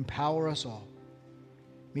 empower us all.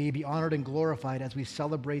 May you be honored and glorified as we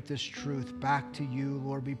celebrate this truth back to you,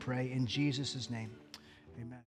 Lord, we pray. In Jesus' name, amen.